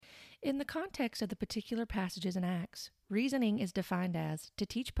In the context of the particular passages in Acts, reasoning is defined as to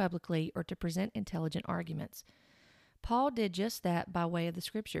teach publicly or to present intelligent arguments. Paul did just that by way of the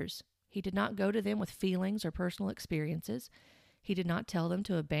Scriptures. He did not go to them with feelings or personal experiences. He did not tell them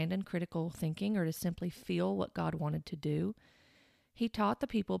to abandon critical thinking or to simply feel what God wanted to do. He taught the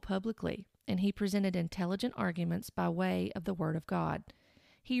people publicly, and he presented intelligent arguments by way of the Word of God.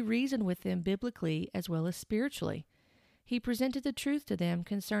 He reasoned with them biblically as well as spiritually. He presented the truth to them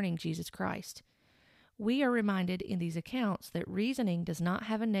concerning Jesus Christ. We are reminded in these accounts that reasoning does not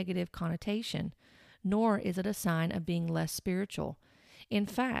have a negative connotation, nor is it a sign of being less spiritual. In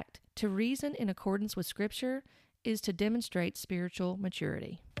fact, to reason in accordance with Scripture is to demonstrate spiritual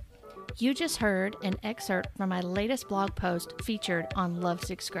maturity. You just heard an excerpt from my latest blog post featured on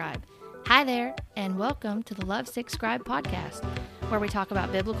Lovesick Scribe. Hi there, and welcome to the Lovesick Scribe podcast, where we talk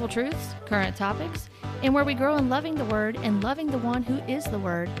about biblical truths, current topics, and where we grow in loving the Word and loving the one who is the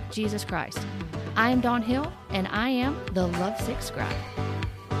Word, Jesus Christ. I am Dawn Hill, and I am the Lovesick Scribe.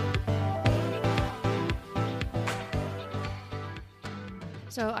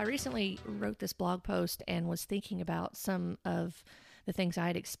 So I recently wrote this blog post and was thinking about some of the things I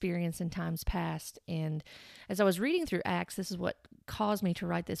had experienced in times past. And as I was reading through Acts, this is what caused me to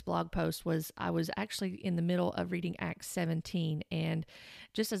write this blog post. Was I was actually in the middle of reading Acts 17. And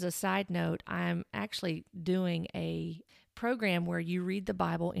just as a side note, I'm actually doing a program where you read the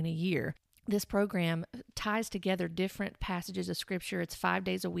Bible in a year. This program ties together different passages of Scripture. It's 5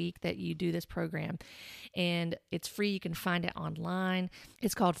 days a week that you do this program, and it's free. You can find it online.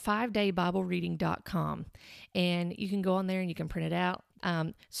 It's called 5daybiblereading.com, and you can go on there and you can print it out.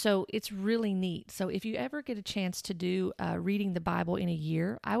 So it's really neat. So if you ever get a chance to do reading the Bible in a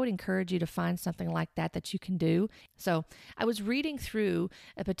year, I would encourage you to find something like that you can do. So I was reading through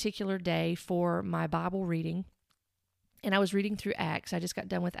a particular day for my Bible reading, and I was reading through Acts. I just got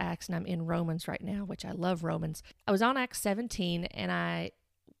done with Acts, and I'm in Romans right now, which I love Romans. I was on Acts 17, and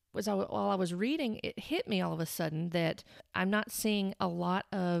while I was reading, it hit me all of a sudden that I'm not seeing a lot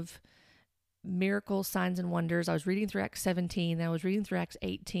of miracles, signs, and wonders. I was reading through Acts 17, and I was reading through Acts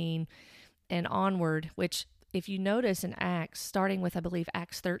 18 and onward, which if you notice in Acts, starting with, I believe,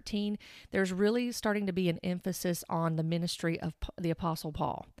 Acts 13, there's really starting to be an emphasis on the ministry of the Apostle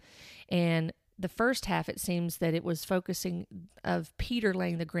Paul. And the first half, it seems that it was focusing of Peter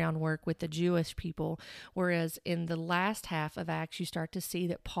laying the groundwork with the Jewish people, whereas in the last half of Acts, you start to see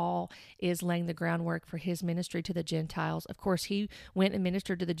that Paul is laying the groundwork for his ministry to the Gentiles. Of course, he went and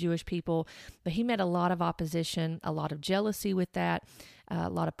ministered to the Jewish people, but he met a lot of opposition, a lot of jealousy with that, a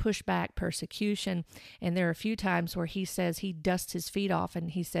lot of pushback, persecution, and there are a few times where he says he dusts his feet off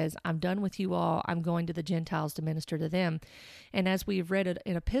and he says, I'm done with you all, I'm going to the Gentiles to minister to them. And as we've read it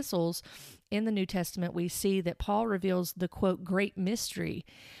in epistles in the New Testament, we see that Paul reveals the, quote, great mystery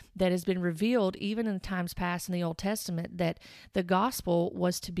that has been revealed even in the times past in the Old Testament, that the gospel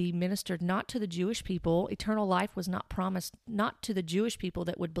was to be ministered not to the Jewish people. Eternal life was not promised not to the Jewish people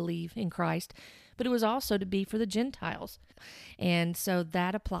that would believe in Christ, but it was also to be for the Gentiles. And so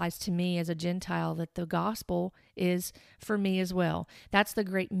that applies to me as a Gentile, that the gospel is for me as well. That's the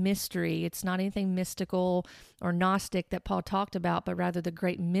great mystery. It's not anything mystical or Gnostic that Paul talked about, but rather the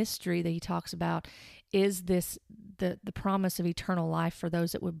great mystery that he talks about is this the promise of eternal life for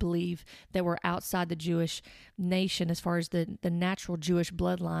those that would believe that we're outside the Jewish nation as far as the natural Jewish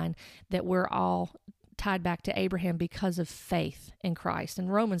bloodline, that we're all tied back to Abraham because of faith in Christ.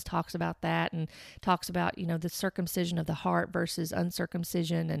 And Romans talks about that and talks about, the circumcision of the heart versus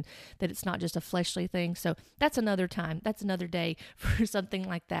uncircumcision, and that it's not just a fleshly thing. So that's another time. That's another day for something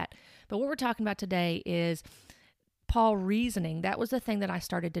like that. But what we're talking about today is Paul reasoning. That was the thing that I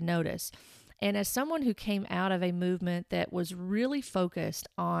started to notice. And as someone who came out of a movement that was really focused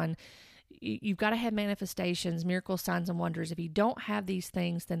on you've got to have manifestations, miracles, signs, and wonders. If you don't have these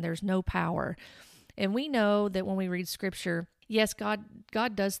things, then there's no power. And we know that when we read Scripture, yes, God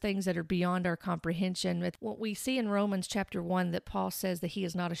does things that are beyond our comprehension. But what we see in Romans chapter 1, that Paul says that he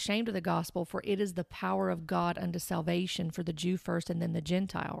is not ashamed of the gospel, for it is the power of God unto salvation for the Jew first and then the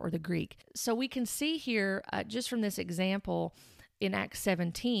Gentile or the Greek. So we can see here, just from this example in Acts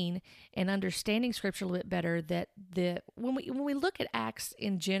 17 and understanding Scripture a little bit better, that when we look at Acts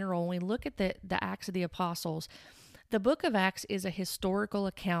in general, when we look at the Acts of the Apostles, the book of Acts is a historical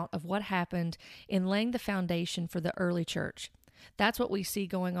account of what happened in laying the foundation for the early church. That's what we see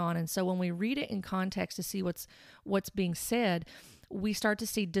going on. And so when we read it in context to see what's being said, we start to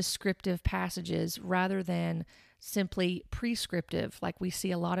see descriptive passages rather than simply prescriptive. Like we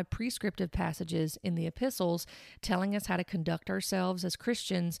see a lot of prescriptive passages in the epistles telling us how to conduct ourselves as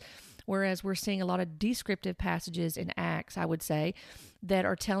Christians, whereas we're seeing a lot of descriptive passages in Acts, I would say, that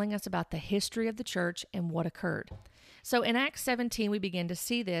are telling us about the history of the church and what occurred. So in Acts 17, we begin to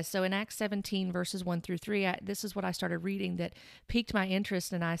see this. So in Acts 17, verses 1 through 3, this is what I started reading that piqued my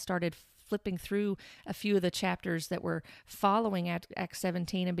interest, and I started flipping through a few of the chapters that were following Acts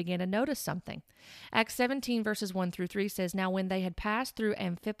 17 and began to notice something. Acts 17 verses 1 through 3 says, "Now when they had passed through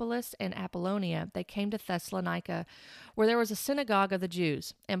Amphipolis and Apollonia, they came to Thessalonica, where there was a synagogue of the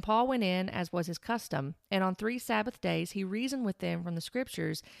Jews. And Paul went in, as was his custom, and on 3 Sabbath days he reasoned with them from the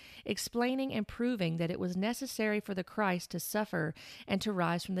Scriptures, explaining and proving that it was necessary for the Christ to suffer and to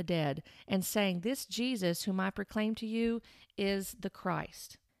rise from the dead, and saying, 'This Jesus, whom I proclaim to you, is the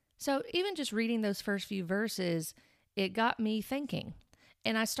Christ.'" So even just reading those first few verses, it got me thinking.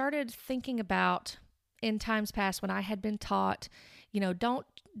 And I started thinking about in times past when I had been taught,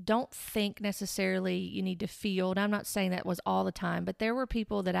 don't think necessarily you need to feel. And I'm not saying that was all the time, but there were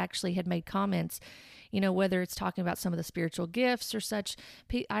people that actually had made comments, whether it's talking about some of the spiritual gifts or such.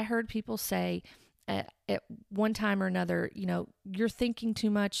 I heard people say, at one time or another, you're thinking too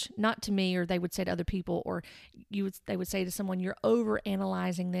much, not to me, or they would say to other people, or they would say to someone, you're over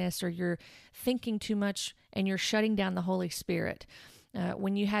analyzing this, or you're thinking too much and you're shutting down the Holy Spirit.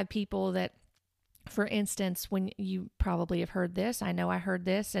 When you have people that, for instance, when you probably have heard this, I know I heard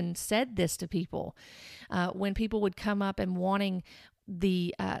this and said this to people, when people would come up and wanting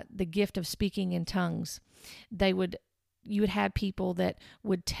the gift of speaking in tongues, you would have people that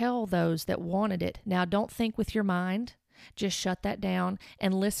would tell those that wanted it, now don't think with your mind, just shut that down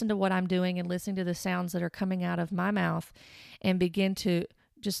and listen to what I'm doing and listen to the sounds that are coming out of my mouth and begin to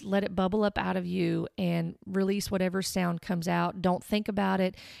just let it bubble up out of you and release whatever sound comes out. Don't think about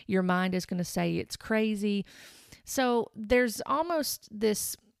it. Your mind is going to say it's crazy. So there's almost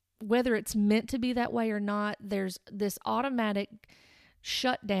this, whether it's meant to be that way or not, there's this automatic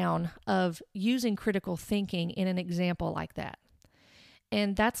shutdown of using critical thinking in an example like that.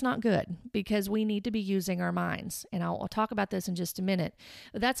 And that's not good because we need to be using our minds. And I'll talk about this in just a minute.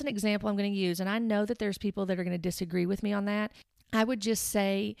 But that's an example I'm going to use. And I know that there's people that are going to disagree with me on that. I would just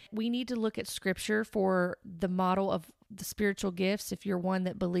say we need to look at Scripture for the model of the spiritual gifts. If you're one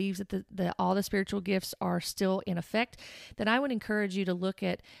that believes that all the spiritual gifts are still in effect, then I would encourage you to look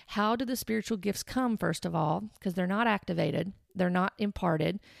at how do the spiritual gifts come, first of all, because they're not activated, they're not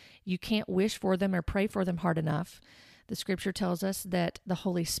imparted. You can't wish for them or pray for them hard enough. The Scripture tells us that the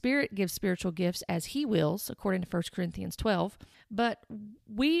Holy Spirit gives spiritual gifts as He wills, according to 1 Corinthians 12, but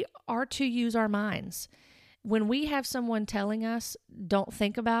we are to use our minds. When we have someone telling us, don't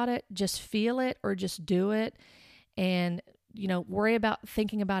think about it, just feel it or just do it, and worry about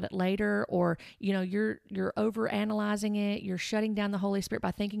thinking about it later, or you're over analyzing it, you're shutting down the Holy Spirit by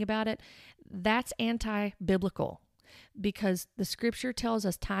thinking about it, that's anti-biblical, because the Scripture tells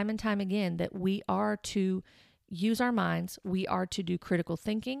us time and time again that we are to use our minds, we are to do critical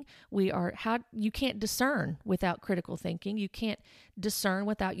thinking. You can't discern without critical thinking. You can't discern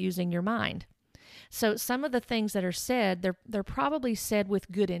without using your mind. So some of the things that are said, they're probably said with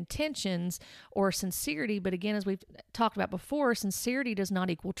good intentions or sincerity, but again, as we've talked about before, sincerity does not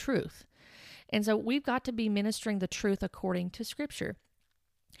equal truth. And so we've got to be ministering the truth according to Scripture.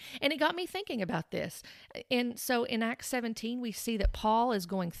 And it got me thinking about this. And so in Acts 17, we see that Paul is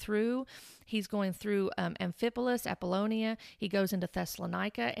going through, Amphipolis, Apollonia, he goes into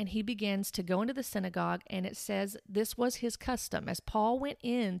Thessalonica, and he begins to go into the synagogue, and it says this was his custom. As Paul went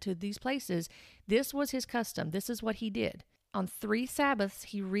into these places, this was his custom. This is what he did. On 3 Sabbaths,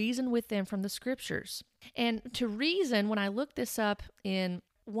 he reasoned with them from the Scriptures. And to reason, when I looked this up in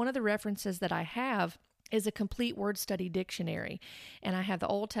one of the references that I have, is a complete word study dictionary. And I have the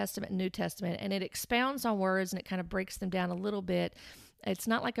Old Testament and New Testament, and it expounds on words and it kind of breaks them down a little bit. It's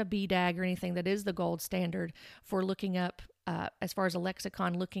not like a BDAG or anything. That is the gold standard for looking up, as far as a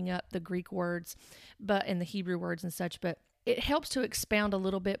lexicon, looking up the Greek words, and the Hebrew words and such. But it helps to expound a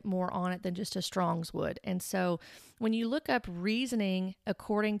little bit more on it than just a Strong's would. And so when you look up reasoning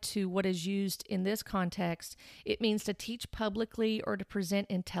according to what is used in this context, it means to teach publicly or to present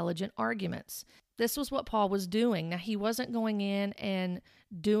intelligent arguments. This was what Paul was doing. Now, he wasn't going in and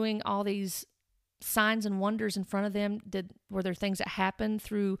doing all these signs and wonders in front of them. Were there things that happened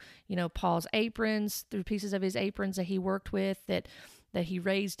through, Paul's aprons, through pieces of his aprons that he worked with, that he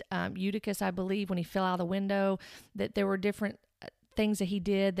raised Eutychus, I believe, when he fell out of the window, that there were different things that he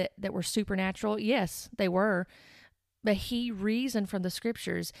did that were supernatural? Yes, they were. but he reasoned from the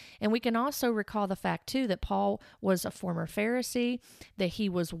scriptures. And we can also recall the fact, too, that Paul was a former Pharisee, that he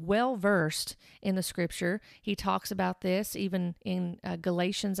was well-versed in the scripture. He talks about this even in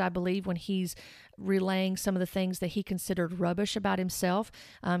Galatians, I believe, when he's relaying some of the things that he considered rubbish about himself.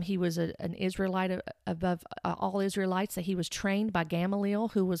 He was an Israelite above all Israelites, that he was trained by Gamaliel,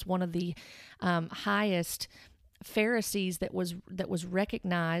 who was one of the highest Pharisees that was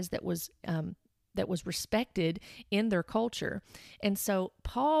recognized, that was respected in their culture. And so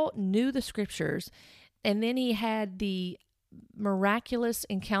Paul knew the scriptures, and then he had the miraculous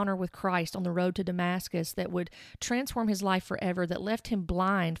encounter with Christ on the road to Damascus that would transform his life forever, that left him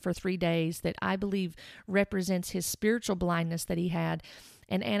blind for 3 days, that I believe represents his spiritual blindness that he had.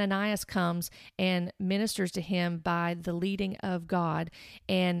 And Ananias comes and ministers to him by the leading of God,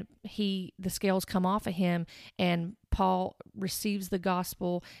 and the scales come off of him, and Paul receives the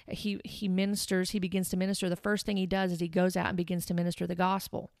gospel. He begins to minister. The first thing he does is he goes out and begins to minister the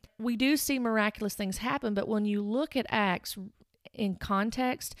gospel. We do see miraculous things happen, but when you look at Acts in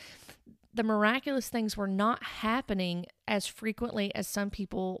context, the miraculous things were not happening as frequently as some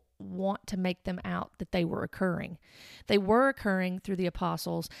people want to make them out that they were occurring. They were occurring through the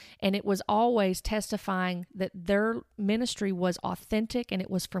apostles, and it was always testifying that their ministry was authentic and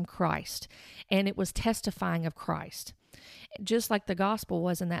it was from Christ, and it was testifying of Christ, just like the gospel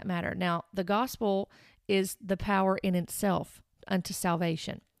was in that matter. Now, the gospel is the power in itself unto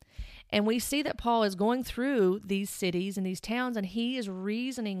salvation. And we see that Paul is going through these cities and these towns, and he is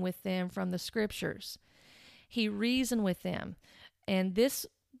reasoning with them from the scriptures. He reasoned with them. And this,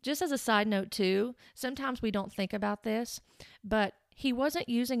 just as a side note too, sometimes we don't think about this, but he wasn't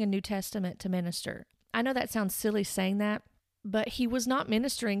using a New Testament to minister. I know that sounds silly saying that, but he was not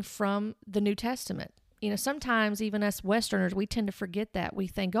ministering from the New Testament. You know, sometimes even us Westerners, we tend to forget that. We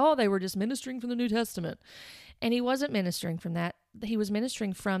think, oh, they were just ministering from the New Testament. And he wasn't ministering from that. He was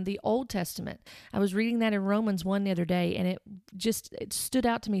ministering from the Old Testament. I was reading that in Romans 1 the other day, and it stood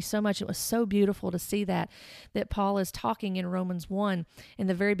out to me so much. It was so beautiful to see that Paul is talking in Romans 1 in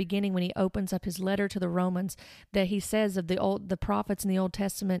the very beginning when he opens up his letter to the Romans, that he says of the prophets in the Old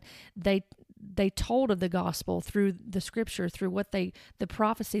Testament, they told of the gospel through the scripture, through the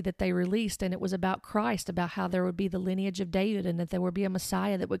prophecy that they released, and it was about Christ, about how there would be the lineage of David and that there would be a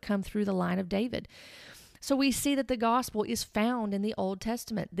Messiah that would come through the line of David. So we see that the gospel is found in the Old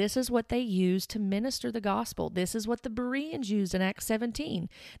Testament. This is what they used to minister the gospel. This is what the Bereans used in Acts 17.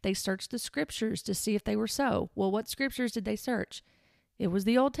 They searched the scriptures to see if they were so. Well, what scriptures did they search? It was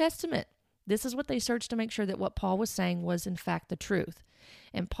the Old Testament. This is what they searched to make sure that what Paul was saying was in fact the truth.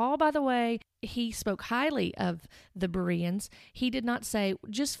 And Paul, by the way, he spoke highly of the Bereans. He did not say,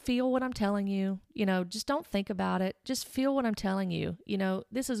 just feel what I'm telling you. Just don't think about it. Just feel what I'm telling you.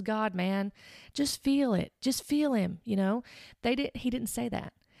 This is God, man. Just feel it. Just feel him. He didn't say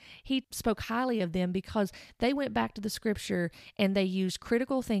that. He spoke highly of them because they went back to the scripture and they used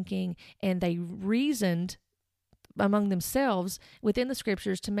critical thinking and they reasoned among themselves within the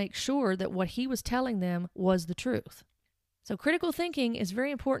scriptures to make sure that what he was telling them was the truth. So critical thinking is very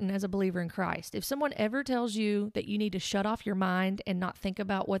important as a believer in Christ. If someone ever tells you that you need to shut off your mind and not think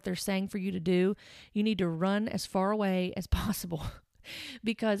about what they're saying for you to do, you need to run as far away as possible.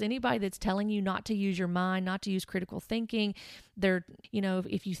 Because anybody that's telling you not to use your mind, not to use critical thinking,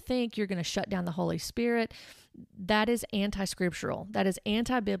 if you think you're going to shut down the Holy Spirit, that is anti-scriptural. That is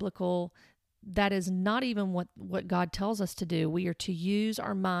anti-biblical. That is not even what God tells us to do. We are to use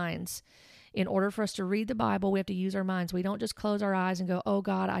our minds. In order for us to read the Bible, we have to use our minds. We don't just close our eyes and go, oh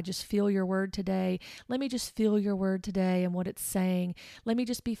God, I just feel your word today. Let me just feel your word today and what it's saying. Let me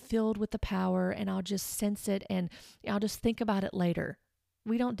just be filled with the power and I'll just sense it and I'll just think about it later.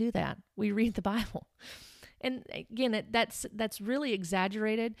 We don't do that. We read the Bible. And again, that's really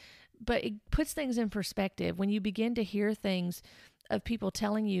exaggerated, but it puts things in perspective. When you begin to hear things of people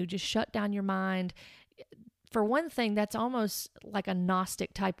telling you, just shut down your mind. For one thing, that's almost like a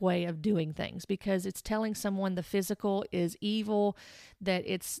Gnostic type way of doing things because it's telling someone the physical is evil, that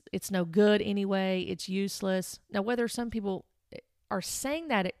it's no good anyway, it's useless. Now, whether some people are saying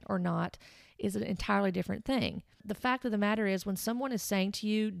that or not is an entirely different thing. The fact of the matter is when someone is saying to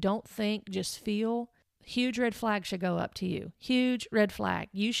you, don't think, just feel, huge red flag should go up to you. Huge red flag.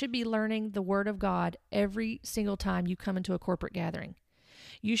 You should be learning the Word of God every single time you come into a corporate gathering.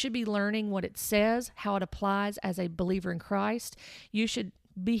 You should be learning what it says, how it applies as a believer in Christ. You should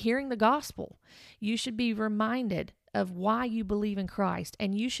be hearing the gospel. You should be reminded of why you believe in Christ,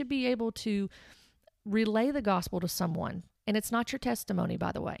 and you should be able to relay the gospel to someone. And it's not your testimony,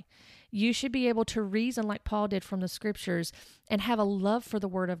 by the way. You should be able to reason like Paul did from the scriptures and have a love for the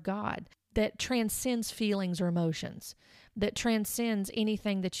Word of God. that transcends feelings or emotions, that transcends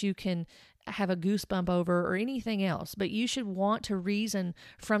anything that you can have a goosebump over or anything else. But you should want to reason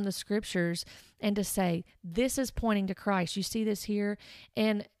from the scriptures and to say, this is pointing to Christ. You see this here,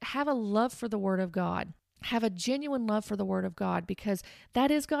 and have a love for the Word of God. Have a genuine love for the Word of God, because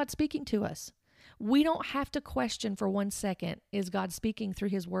that is God speaking to us. We don't have to question for 1 second, is God speaking through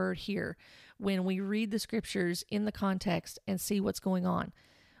His Word here, when we read the scriptures in the context and see what's going on.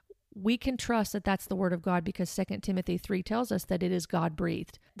 We can trust that that's the Word of God, because 2 Timothy 3 tells us that it is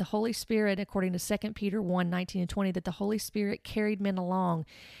God-breathed. The Holy Spirit, according to 2 Peter 1, 19 and 20, that the Holy Spirit carried men along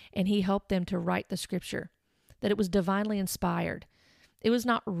and He helped them to write the scripture, that it was divinely inspired. It was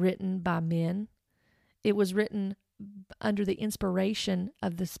not written by men. It was written under the inspiration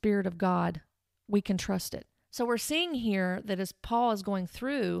of the Spirit of God. We can trust it. So we're seeing here that as Paul is going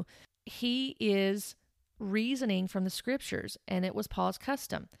through, he is reasoning from the scriptures, and it was Paul's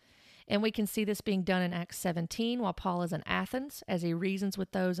custom. And we can see this being done in Acts 17 while Paul is in Athens, as he reasons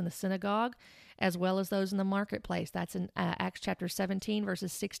with those in the synagogue, as well as those in the marketplace. That's in Acts chapter 17,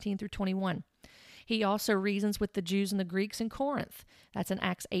 verses 16 through 21. He also reasons with the Jews and the Greeks in Corinth. That's in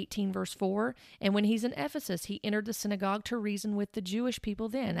Acts 18, verse 4. And when he's in Ephesus, he entered the synagogue to reason with the Jewish people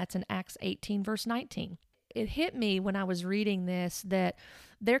then. That's in Acts 18, verse 19. It hit me when I was reading this that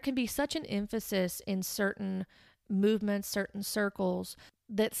there can be such an emphasis in certain movements, certain circles,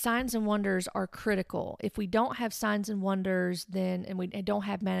 that signs and wonders are critical. If we don't have signs and wonders, and we don't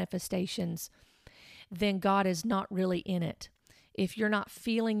have manifestations, then God is not really in it. If you're not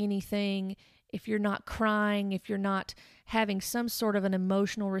feeling anything, if you're not crying, if you're not having some sort of an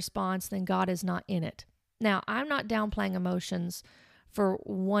emotional response, then God is not in it. Now, I'm not downplaying emotions for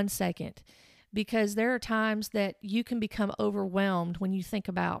 1 second, because there are times that you can become overwhelmed when you think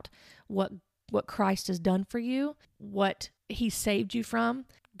about what Christ has done for you, what He saved you from.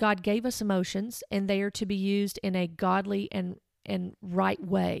 God gave us emotions, and they are to be used in a godly and right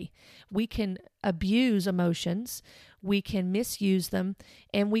way. We can abuse emotions, we can misuse them,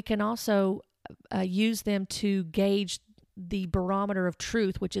 and we can also use them to gauge the barometer of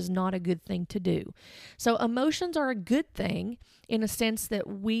truth, which is not a good thing to do. So emotions are a good thing in a sense that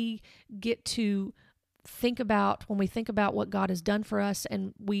we get to think about when we think about what God has done for us,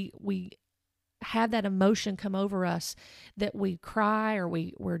 and we have that emotion come over us, that we cry, or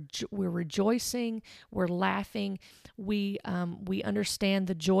we're rejoicing, we're laughing, we understand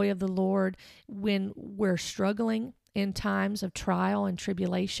the joy of the Lord. When we're struggling in times of trial and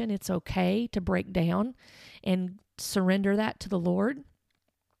tribulation, it's okay to break down and surrender that to the Lord.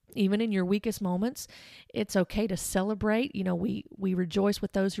 Even in your weakest moments, it's okay to celebrate. We rejoice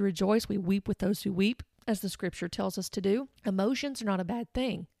with those who rejoice. We weep with those who weep, as the scripture tells us to do. Emotions are not a bad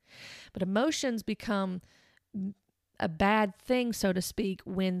thing, but emotions become a bad thing, so to speak,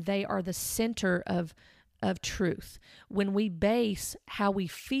 when they are the center of truth. When we base how we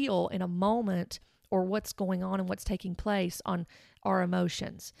feel in a moment or what's going on and what's taking place on our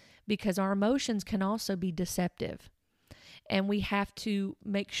emotions, because our emotions can also be deceptive. And we have to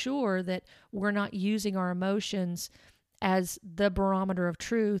make sure that we're not using our emotions as the barometer of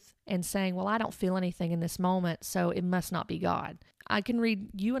truth and saying, well, I don't feel anything in this moment, so it must not be God.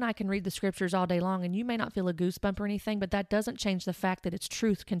 You and I can read the scriptures all day long, and you may not feel a goosebump or anything, but that doesn't change the fact that it's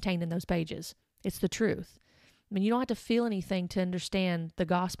truth contained in those pages. It's the truth. I mean, you don't have to feel anything to understand the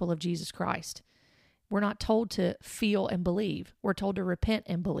gospel of Jesus Christ. We're not told to feel and believe. We're told to repent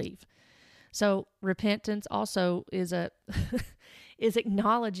and believe. So repentance also is is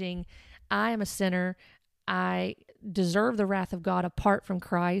acknowledging, I am a sinner. I deserve the wrath of God apart from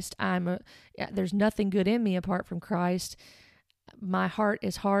Christ. There's nothing good in me apart from Christ. My heart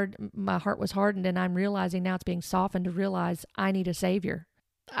is hard. My heart was hardened, and I'm realizing now it's being softened to realize I need a Savior.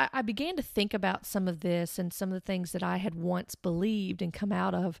 I began to think about some of this and some of the things that I had once believed and come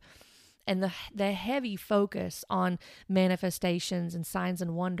out of, and the heavy focus on manifestations and signs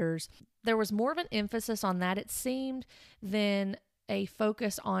and wonders. There was more of an emphasis on that, it seemed, than a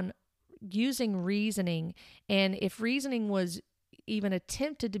focus on using reasoning. And if reasoning was even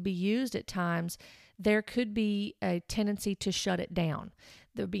attempted to be used at times, there could be a tendency to shut it down.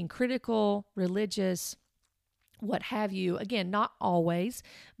 They're being critical, religious, what have you. Again, not always,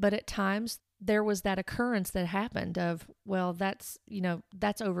 but at times there was that occurrence that happened of, well, that's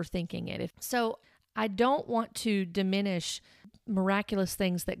overthinking it. So I don't want to diminish miraculous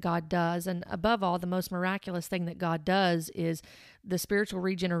things that God does. And above all, the most miraculous thing that God does is the spiritual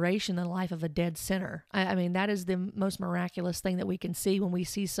regeneration in the life of a dead sinner. I mean, that is the most miraculous thing that we can see when we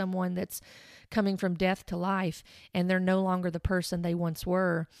see someone that's coming from death to life, and they're no longer the person they once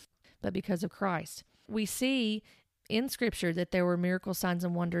were, but because of Christ. We see in Scripture that there were miracle signs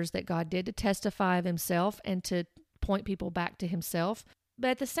and wonders that God did to testify of himself and to point people back to himself.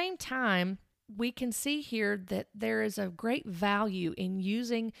 But at the same time, we can see here that there is a great value in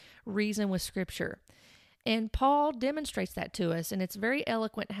using reason with Scripture. And Paul demonstrates that to us, and it's very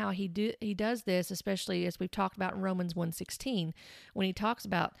eloquent how he does this, especially as we've talked about in Romans 1:16, when he talks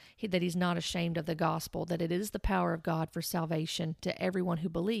about that he's not ashamed of the gospel, that it is the power of God for salvation to everyone who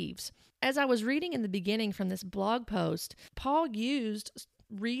believes. As I was reading in the beginning from this blog post, Paul used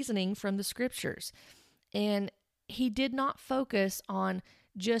reasoning from the Scriptures, and he did not focus on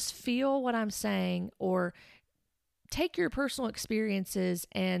just feel what I'm saying or take your personal experiences,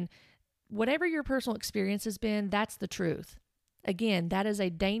 and whatever your personal experience has been, that's the truth. Again, that is a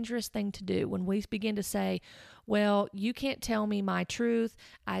dangerous thing to do when we begin to say, well, you can't tell me my truth.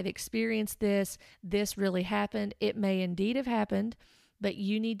 I've experienced this. This really happened. It may indeed have happened, but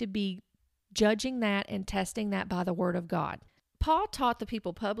you need to be judging that and testing that by the Word of God. Paul taught the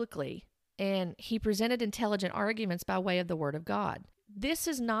people publicly, and he presented intelligent arguments by way of the Word of God. This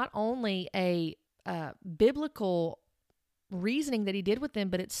is not only a biblical reasoning that he did with them,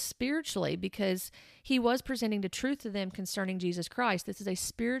 but it's spiritually, because he was presenting the truth to them concerning Jesus Christ. This is a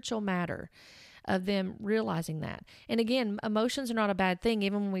spiritual matter of them realizing that. And again, emotions are not a bad thing.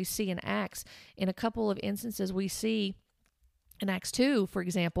 Even when we see in Acts, in a couple of instances, we see in Acts 2, for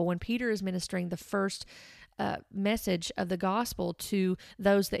example, when Peter is ministering the first message of the gospel to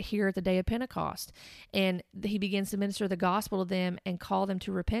those that hear at the day of Pentecost, and he begins to minister the gospel to them and call them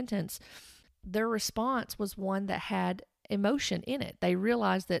to repentance. Their response was one that had emotion in it. They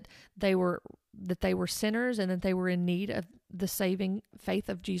realized that they were sinners and that they were in need of the saving faith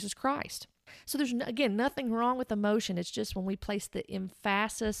of Jesus Christ. So there's, again, nothing wrong with emotion. It's just when we place the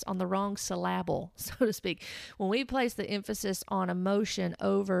emphasis on the wrong syllable, so to speak, when we place the emphasis on emotion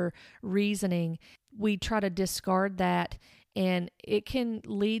over reasoning, we try to discard that, and it can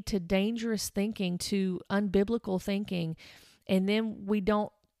lead to dangerous thinking, to unbiblical thinking. And then we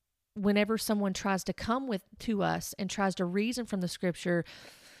don't, whenever someone tries to come to us and tries to reason from the Scripture,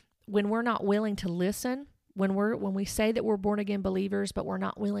 when we're not willing to listen, when we say that we're born again believers, but we're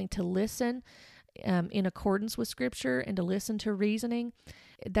not willing to listen in accordance with Scripture and to listen to reasoning,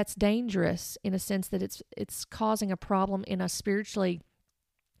 that's dangerous in a sense that it's causing a problem in us spiritually.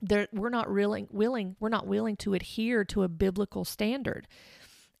 We're not willing to adhere to a biblical standard.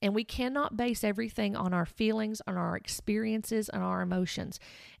 And we cannot base everything on our feelings, on our experiences, on our emotions.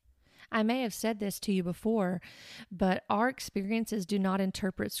 I may have said this to you before, but our experiences do not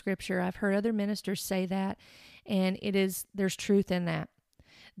interpret Scripture. I've heard other ministers say that, and there's truth in that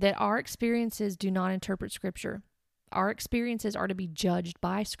our experiences do not interpret Scripture. Our experiences are to be judged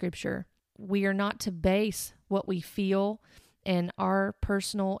by Scripture. We are not to base what we feel and our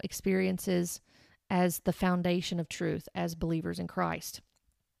personal experiences as the foundation of truth as believers in Christ.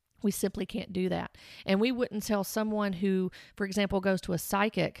 We simply can't do that. And we wouldn't tell someone who, for example, goes to a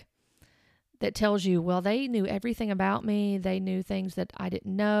psychic that tells you, well, they knew everything about me, they knew things that I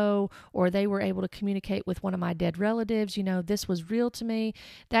didn't know, or they were able to communicate with one of my dead relatives, this was real to me.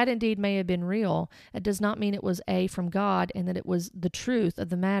 That indeed may have been real. It does not mean it was from God and that it was the truth of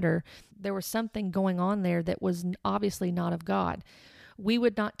the matter. There was something going on there that was obviously not of God. We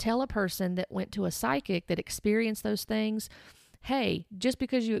would not tell a person that went to a psychic that experienced those things, hey, just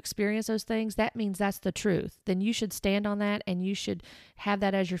because you experience those things, that means that's the truth. Then you should stand on that and you should have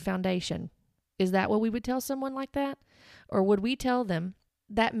that as your foundation. Is that what we would tell someone like that? Or would we tell them,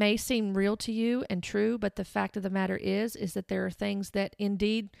 that may seem real to you and true, but the fact of the matter is that there are things that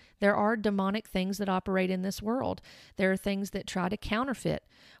indeed, there are demonic things that operate in this world. There are things that try to counterfeit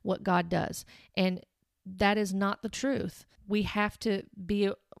what God does. And that is not the truth. We have to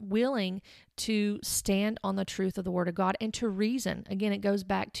be willing to stand on the truth of the Word of God and to reason. Again, it goes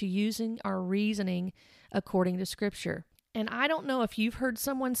back to using our reasoning according to Scripture. And I don't know if you've heard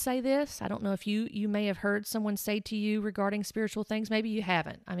someone say this. I don't know if you may have heard someone say to you regarding spiritual things. Maybe you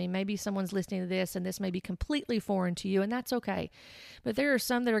haven't. I mean, maybe someone's listening to this and this may be completely foreign to you, and that's okay. But there are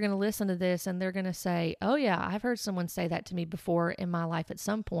some that are going to listen to this and they're going to say, oh yeah, I've heard someone say that to me before in my life at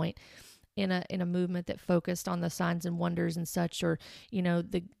some point in a movement that focused on the signs and wonders and such, or,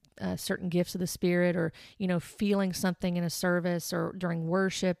 the certain gifts of the Spirit, or, feeling something in a service or during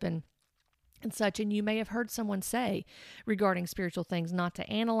worship and such. And you may have heard someone say regarding spiritual things not to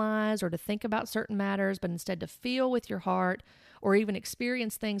analyze or to think about certain matters, but instead to feel with your heart or even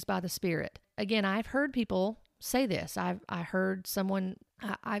experience things by the Spirit. Again, I've heard people say this.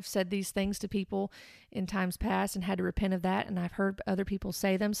 I've said these things to people in times past and had to repent of that, and I've heard other people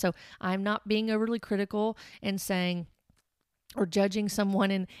say them. So I'm not being overly critical and saying or judging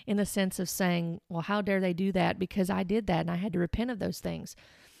someone in the sense of saying, well, how dare they do that because I did that and I had to repent of those things.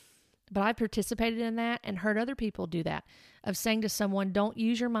 But I participated in that and heard other people do that, of saying to someone, don't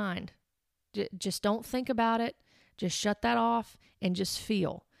use your mind. Just don't think about it. Just shut that off and just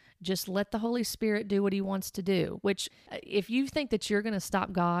feel. Just let the Holy Spirit do what he wants to do, which if you think that you're going to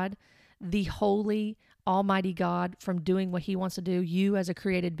stop God, the holy, almighty God, from doing what he wants to do, you as a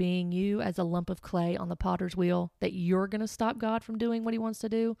created being, you as a lump of clay on the potter's wheel, that you're going to stop God from doing what he wants to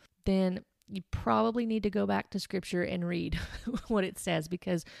do, then you probably need to go back to Scripture and read what it says,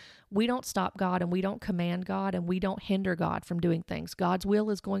 because we don't stop God and we don't command God and we don't hinder God from doing things. God's will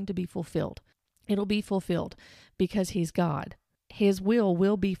is going to be fulfilled. It'll be fulfilled because he's God. His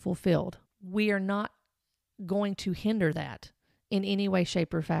will be fulfilled. We are not going to hinder that in any way,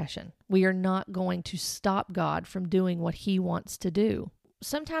 shape, or fashion. We are not going to stop God from doing what he wants to do.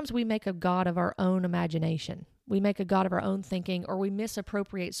 Sometimes we make a God of our own imagination. We make a God of our own thinking, or we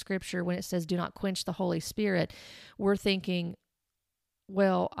misappropriate Scripture when it says, do not quench the Holy Spirit. We're thinking,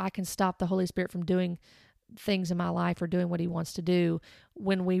 well, I can stop the Holy Spirit from doing things in my life or doing what he wants to do,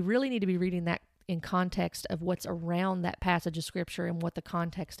 when we really need to be reading that in context of what's around that passage of Scripture and what the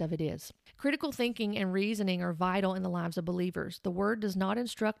context of it is. Critical thinking and reasoning are vital in the lives of believers. The Word does not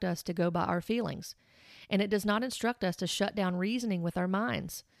instruct us to go by our feelings, and it does not instruct us to shut down reasoning with our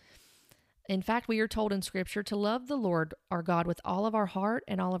minds. In fact, we are told in Scripture to love the Lord our God with all of our heart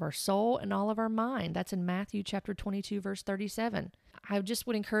and all of our soul and all of our mind. That's in Matthew chapter 22, verse 37. I just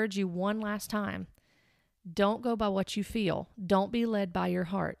would encourage you one last time. Don't go by what you feel. Don't be led by your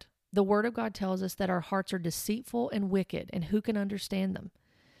heart. The Word of God tells us that our hearts are deceitful and wicked, and who can understand them?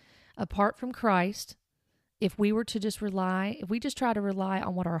 Apart from Christ, if we just try to rely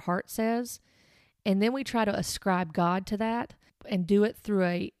on what our heart says, and then we try to ascribe God to that and do it through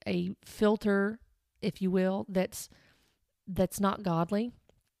a filter, if you will, that's not godly,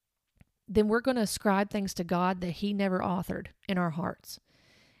 then we're going to ascribe things to God that he never authored in our hearts.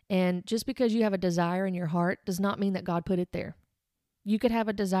 And just because you have a desire in your heart does not mean that God put it there. You could have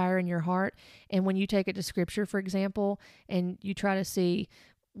a desire in your heart, and when you take it to Scripture, for example, and you try to see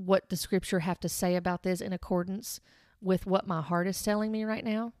what the Scripture have to say about this in accordance with what my heart is telling me right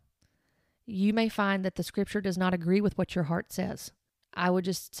now, you may find that the Scripture does not agree with what your heart says. I would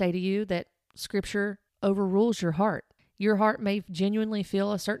just say to you that Scripture overrules your heart. Your heart may genuinely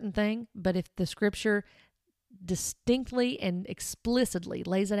feel a certain thing, but if the Scripture distinctly and explicitly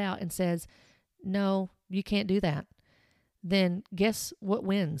lays it out and says, no, you can't do that, then guess what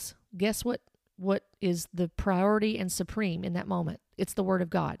wins? Guess what is the priority and supreme in that moment? It's the Word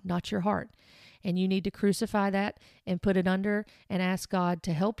of God, not your heart. And you need to crucify that and put it under and ask God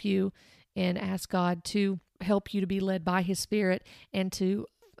to help you, and ask God to help you to be led by his Spirit and to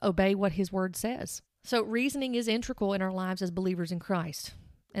obey what his Word says. So reasoning is integral in our lives as believers in Christ.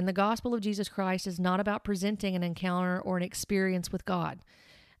 And the gospel of Jesus Christ is not about presenting an encounter or an experience with God.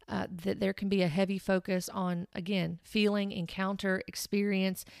 That there can be a heavy focus on, again, feeling, encounter,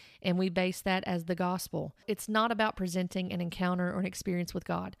 experience, and we base that as the gospel. It's not about presenting an encounter or an experience with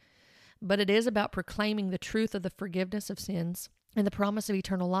God, but it is about proclaiming the truth of the forgiveness of sins and the promise of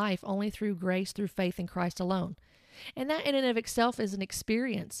eternal life only through grace, through faith in Christ alone. And that in and of itself is an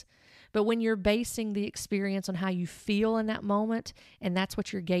experience. But when you're basing the experience on how you feel in that moment, and that's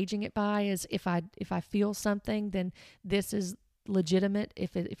what you're gauging it by, is if I feel something, then this is legitimate.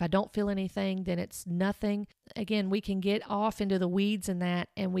 If I don't feel anything, then it's nothing. Again, we can get off into the weeds in that,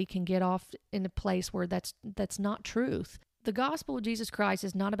 and we can get off in a place where that's not truth. The gospel of Jesus Christ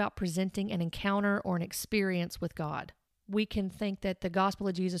is not about presenting an encounter or an experience with God. We can think that the gospel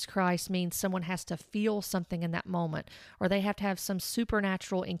of Jesus Christ means someone has to feel something in that moment, or they have to have some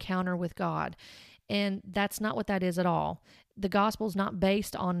supernatural encounter with God. And that's not what that is at all. The gospel is not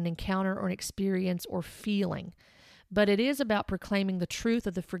based on an encounter or an experience or feeling, but it is about proclaiming the truth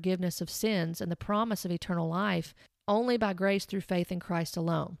of the forgiveness of sins and the promise of eternal life only by grace through faith in Christ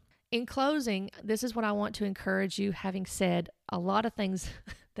alone. In closing, this is what I want to encourage you, having said a lot of things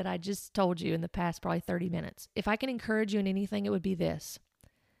that I just told you in the past probably 30 minutes. If I can encourage you in anything, it would be this.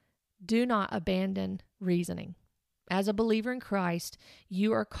 Do not abandon reasoning. As a believer in Christ,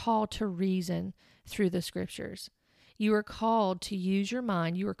 you are called to reason through the Scriptures. You are called to use your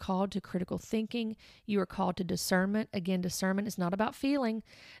mind. You are called to critical thinking. You are called to discernment. Again, discernment is not about feeling.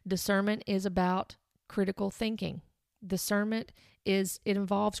 Discernment is about critical thinking. Discernment it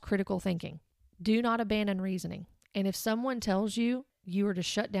involves critical thinking. Do not abandon reasoning. And if someone tells you you are to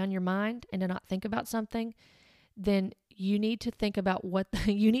shut down your mind and to not think about something, then you need to think about what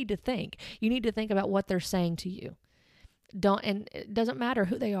you need to think. You need to think about what they're saying to you. And it doesn't matter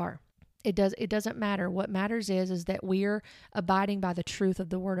who they are. It doesn't matter. What matters is that we're abiding by the truth of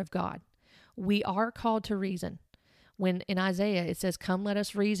the Word of God. We are called to reason. When in Isaiah it says, "Come, let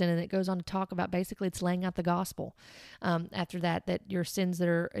us reason," and it goes on to talk about basically it's laying out the gospel. After that your sins that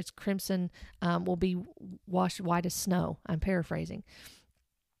are as crimson will be washed white as snow. I'm paraphrasing.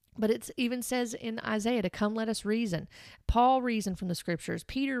 But it even says in Isaiah to come, let us reason. Paul reasoned from the scriptures.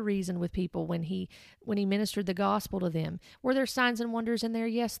 Peter reasoned with people when he ministered the gospel to them. Were there signs and wonders in there?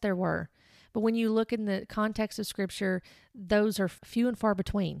 Yes, there were. But when you look in the context of scripture, those are few and far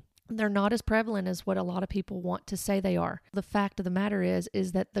between. They're not as prevalent as what a lot of people want to say they are. The fact of the matter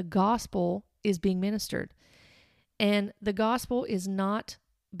is that the gospel is being ministered. And the gospel is not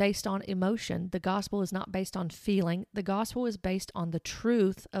based on emotion. The gospel is not based on feeling. The gospel is based on the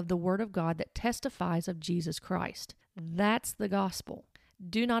truth of the Word of God that testifies of Jesus Christ. That's the gospel.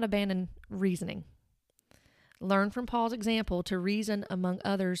 Do not abandon reasoning. Learn from Paul's example to reason among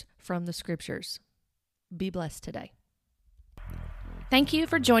others from the scriptures. Be blessed today. Thank you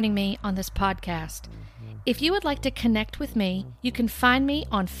for joining me on this podcast. If you would like to connect with me, you can find me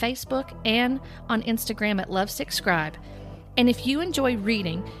on Facebook and on Instagram at LovesickScribe. And if you enjoy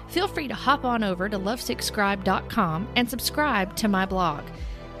reading, feel free to hop on over to lovesickscribe.com and subscribe to my blog.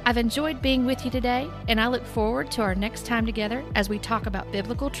 I've enjoyed being with you today, and I look forward to our next time together as we talk about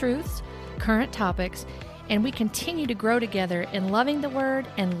biblical truths, current topics, and we continue to grow together in loving the Word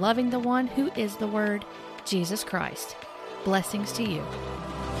and loving the one who is the Word, Jesus Christ. Blessings to you.